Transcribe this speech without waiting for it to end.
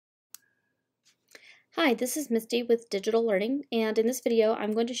Hi, this is Misty with Digital Learning, and in this video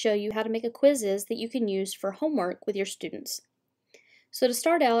I'm going to show you how to make a Quizizz that you can use for homework with your students. So to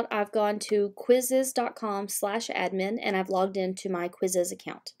start out, I've gone to quizizz.com/admin and I've logged into my Quizizz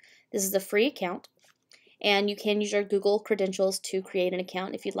account. This is a free account, and you can use your Google credentials to create an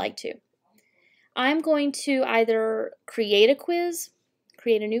account if you'd like to. I'm going to either create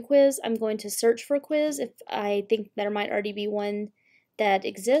a new quiz. I'm going to search for a quiz if I think there might already be one that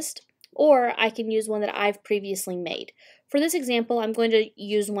exists, or I can use one that I've previously made. For this example, I'm going to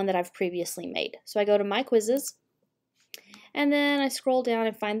use one that I've previously made. So I go to My Quizzes, and then I scroll down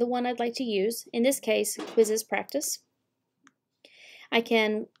and find the one I'd like to use. In this case, Quizizz Practice. I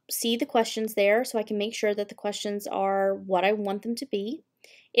can see the questions there, so I can make sure that the questions are what I want them to be.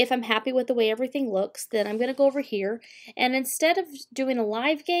 If I'm happy with the way everything looks, then I'm going to go over here, and instead of doing a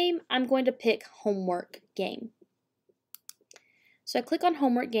live game, I'm going to pick Homework Game. So I click on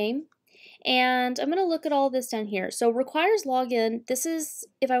Homework Game, and I'm going to look at all this down here. So requires login. This is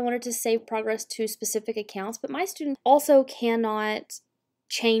if I wanted to save progress to specific accounts, but my students also cannot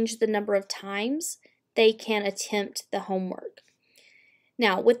change the number of times they can attempt the homework.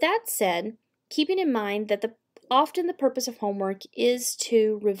 Now, with that said, keeping in mind that often the purpose of homework is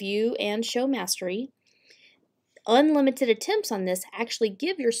to review and show mastery, unlimited attempts on this actually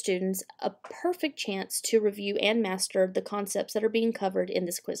give your students a perfect chance to review and master the concepts that are being covered in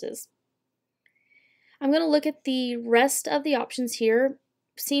this Quizizz. I'm going to look at the rest of the options here,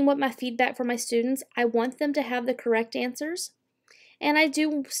 seeing what my feedback for my students. I want them to have the correct answers, and I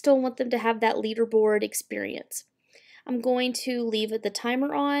do still want them to have that leaderboard experience. I'm going to leave the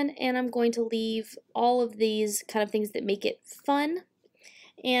timer on, and I'm going to leave all of these kind of things that make it fun,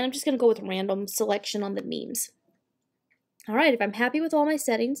 and I'm just going to go with random selection on the memes. Alright, if I'm happy with all my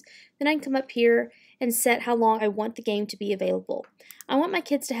settings, then I can come up here and set how long I want the game to be available. I want my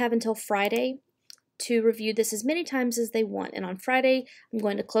kids to have until Friday to review this as many times as they want, and on Friday I'm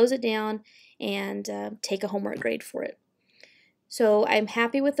going to close it down and take a homework grade for it. So I'm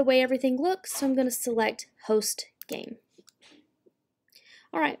happy with the way everything looks, so I'm going to select Host Game.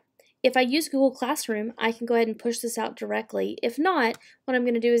 Alright, if I use Google Classroom, I can go ahead and push this out directly. If not, what I'm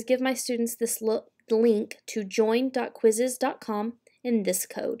going to do is give my students this link to join.quizizz.com in this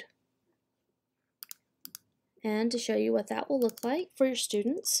code. And to show you what that will look like for your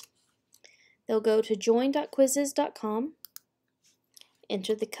students, they'll go to join.quizizz.com,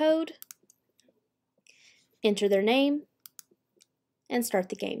 enter the code, enter their name, and start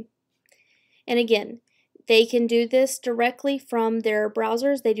the game. And again, they can do this directly from their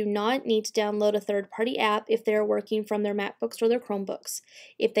browsers. They do not need to download a third-party app if they're working from their MacBooks or their Chromebooks.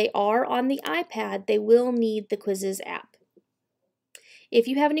 If they are on the iPad, they will need the Quizizz app. If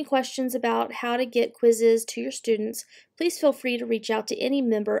you have any questions about how to get Quizizz to your students, please feel free to reach out to any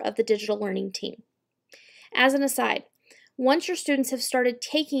member of the digital learning team. As an aside, once your students have started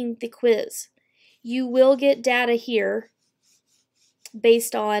taking the quiz, you will get data here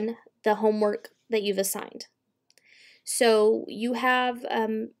based on the homework that you've assigned. So you have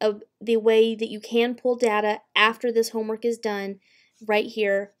the way that you can pull data after this homework is done right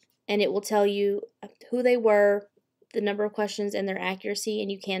here, and it will tell you who they were, the number of questions, and their accuracy, and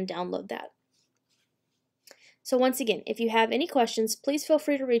you can download that. So once again, if you have any questions, please feel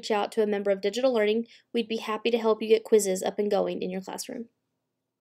free to reach out to a member of Digital Learning. We'd be happy to help you get Quizizz up and going in your classroom.